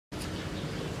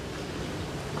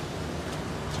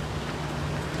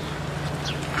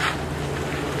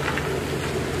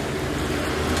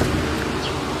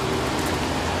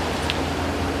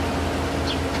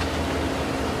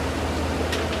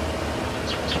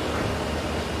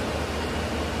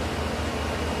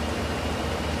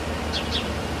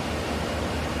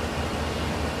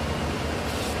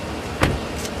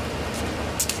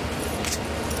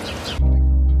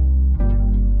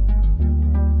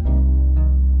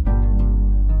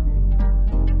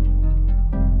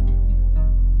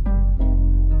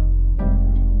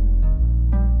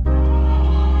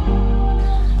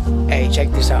check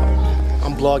this out.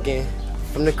 I'm vlogging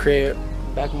from the crib,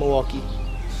 back in Milwaukee.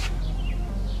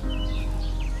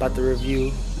 About to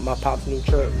review my pop's new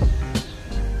truck.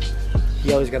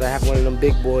 He always gotta have one of them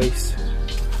big boys.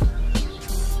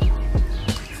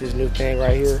 This is his new thing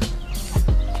right here.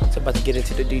 So about to get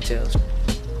into the details.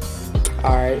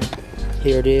 Alright,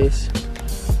 here it is.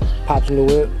 Pop's new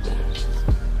whip.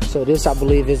 So this, I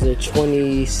believe, is a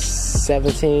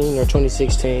 2017 or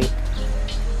 2016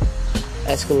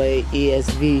 Escalade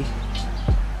ESV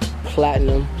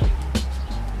Platinum.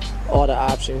 All the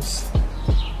options.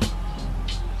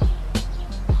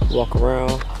 Walk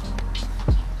around.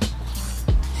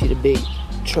 See the big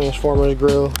Transformers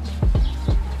grill.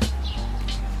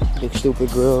 Big stupid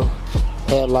grill.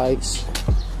 Headlights.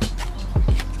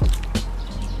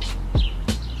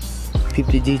 Peep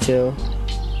the detail.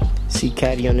 See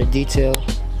Caddy on the detail.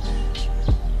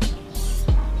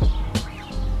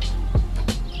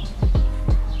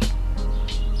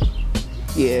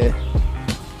 Yeah.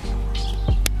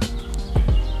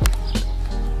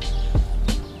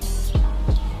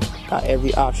 Got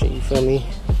every option, you feel me?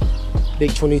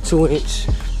 Big 22-inch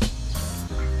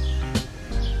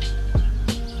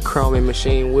chrome and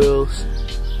machine wheels.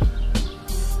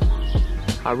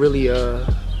 I really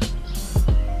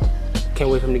can't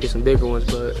wait for him to get some bigger ones,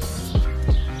 but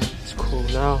it's cool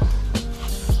now.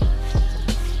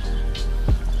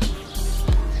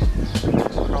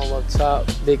 Chrome up top,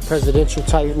 big presidential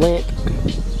type lamp.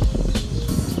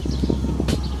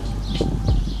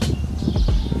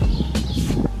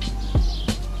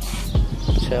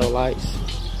 Tail lights.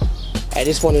 Hey,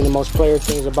 this is one of the most player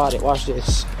things about it. Watch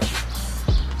this.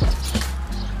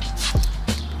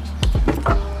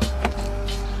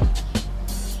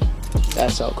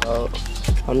 That's so cold.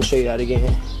 I'm gonna show you that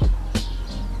again.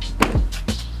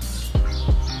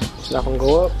 It's not gonna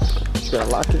go up. You gotta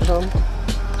lock it or something.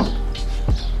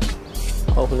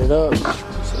 Open it up.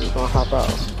 So it's gonna hop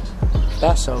out.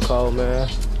 That's so cold, man.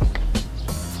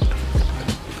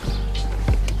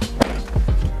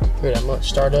 Hear that much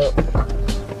start up.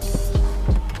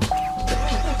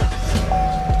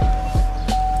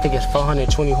 I think it's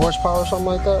 420 horsepower or something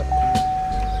like that.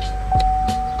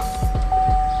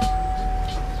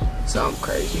 Something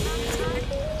crazy.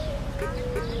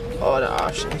 All the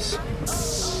options.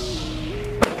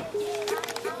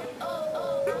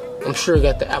 I'm sure you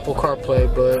got the Apple CarPlay,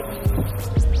 but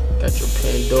got your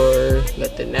Pandora, you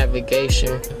got the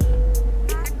navigation,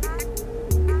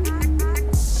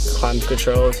 climate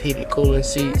controls, heated cooling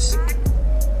seats,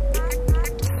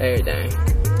 everything.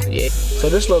 Yeah. So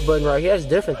this little button right here is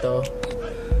different though.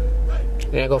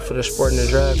 Then I go for the sport and the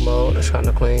drag mode. It's kind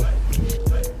of clean.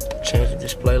 Change the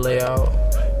display layout.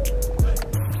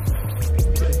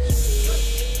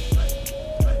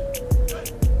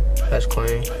 That's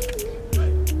clean.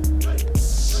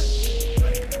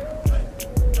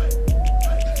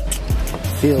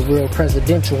 Feel real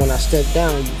presidential when I step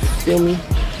down, you feel me?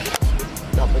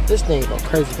 No, but this thing go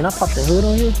crazy. Can I pop the hood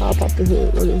on here? I'll pop the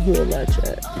hood. Where the hood latch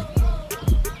at?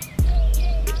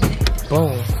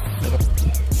 Boom.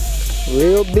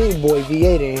 Real big boy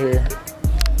V8 in here.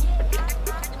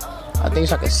 I think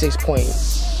it's like a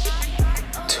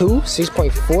 6.2,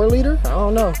 6.4 liter. I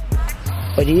don't know.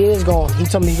 But he told me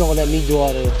he's gonna let me do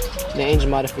all the engine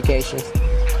modifications.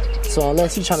 So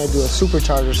unless he's trying to do a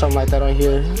supercharger or something like that on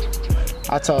here,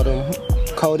 I told him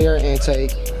cold air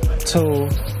intake, tune,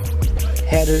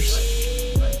 headers,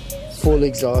 full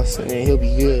exhaust, and then he'll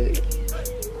be good.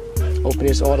 Open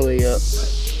this all the way up.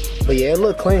 But yeah, it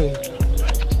look clean.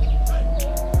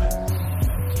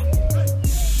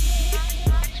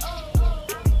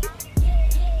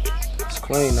 It's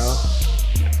clean now.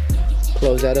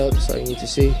 Close that up so you need to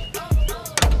see.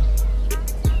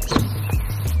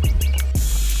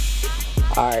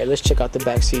 Alright, let's check out the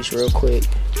back seats real quick.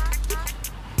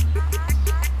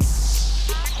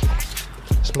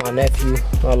 It's my nephew,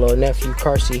 my little nephew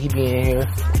car seat, he be in here.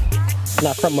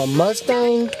 Now from a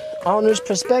Mustang owner's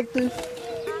perspective,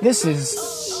 this is,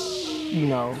 you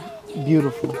know,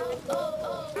 beautiful.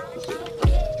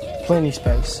 Plenty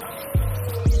space.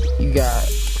 You got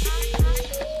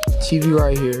TV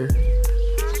right here.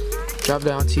 Drop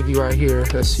down TV right here.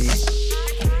 Let's see.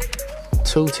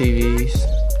 2 TVs.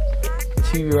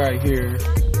 TV right here.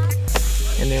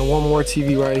 And then one more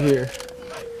TV right here.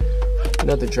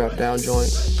 Another drop down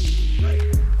joint.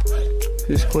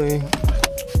 Just clean.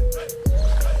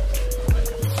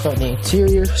 Got the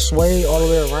interior sway all the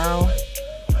way around.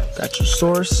 Got your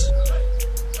source.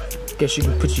 Guess you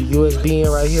can put your USB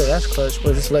in right here. That's clutch.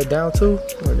 But just let down too.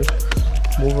 Or just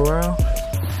move around.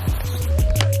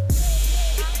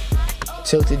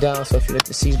 Tilt it down so if you lift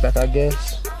the seats back, I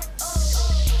guess.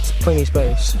 It's plenty of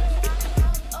space.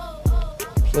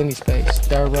 Plenty space.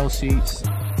 Third row seats.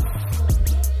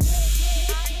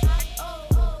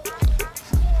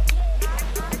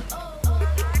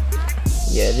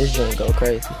 Yeah, this joint go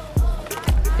crazy.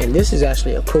 And this is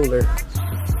actually a cooler.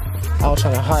 I was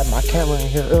trying to hide my camera in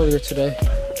here earlier today.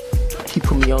 He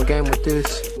put me on game with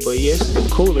this. But yeah, this is a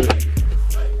cooler.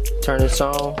 Turn this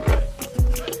on.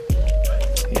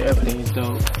 Yeah, everything is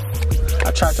dope.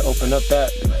 I tried to open up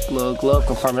that little glove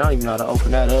compartment. I don't even know how to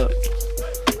open that up.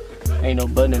 Ain't no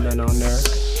button or nothing on there.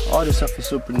 All this stuff is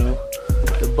super new.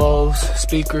 The Bose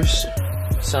speakers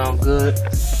sound good.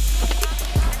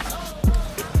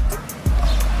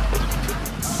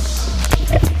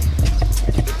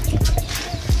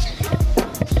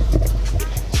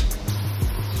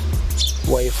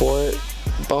 Wait for it.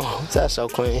 Boom, that's so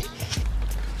clean.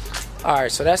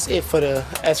 Alright, so that's it for the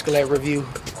Escalade review.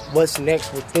 What's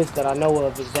next with this that I know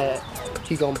of is that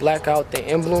he's gonna black out the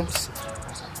emblems,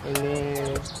 and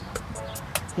then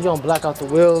he's gonna black out the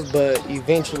wheels, but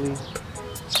eventually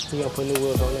he's gonna put new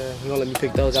wheels on there. He's gonna let me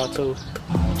pick those out too.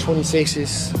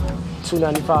 26s,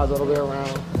 295s all the way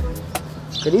around.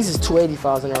 Cause these is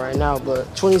 285s in there right now, but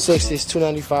 26s,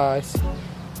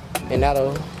 295s, and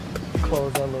that'll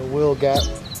close that little wheel gap.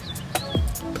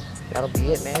 That'll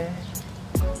be it, man.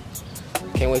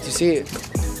 Can't wait to see it.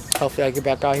 Hopefully I get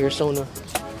back out here sooner.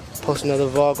 Post another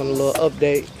vlog on a little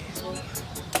update.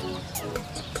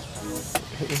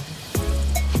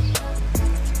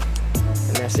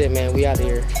 And that's it, man. We out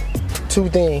here. Two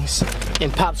things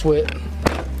in Pop's whip.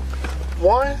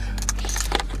 One,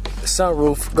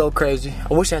 sunroof, go crazy.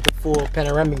 I wish I had the full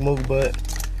panoramic move, but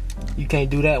you can't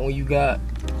do that when you got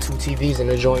two TVs in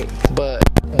the joint. But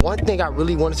one thing I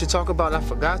really wanted to talk about, I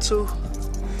forgot to,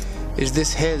 is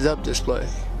this heads-up display.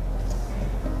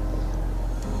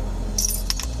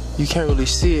 You can't really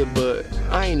see it, but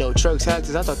I ain't know trucks had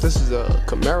this. I thought this was a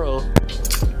Camaro,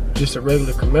 just a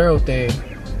regular Camaro thing,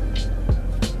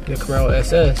 the Camaro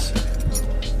SS.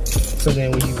 So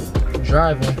then when you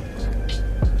driving,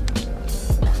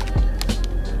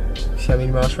 see how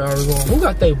many miles per hour we're going? Who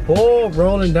got they ball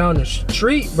rolling down the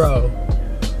street, bro?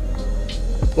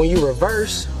 When you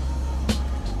reverse,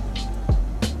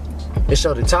 it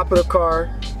shows the top of the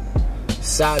car,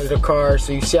 side of the car,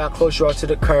 so you see how close you are to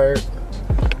the curb.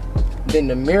 Then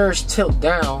the mirrors tilt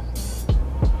down,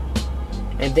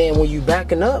 and then when you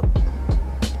backing up,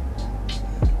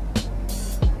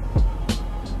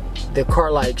 the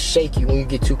car like shake you when you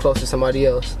get too close to somebody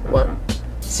else. What?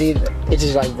 See, it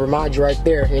just like reminds you right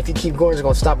there, and if you keep going, it's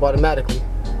gonna stop automatically.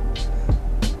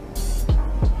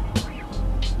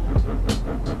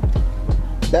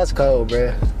 That's cold,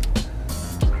 bruh.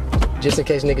 Just in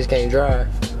case niggas can't drive.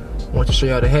 I want to show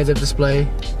y'all the heads-up display,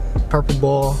 purple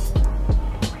ball,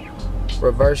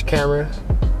 reverse camera,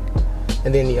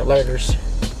 and then the alerters.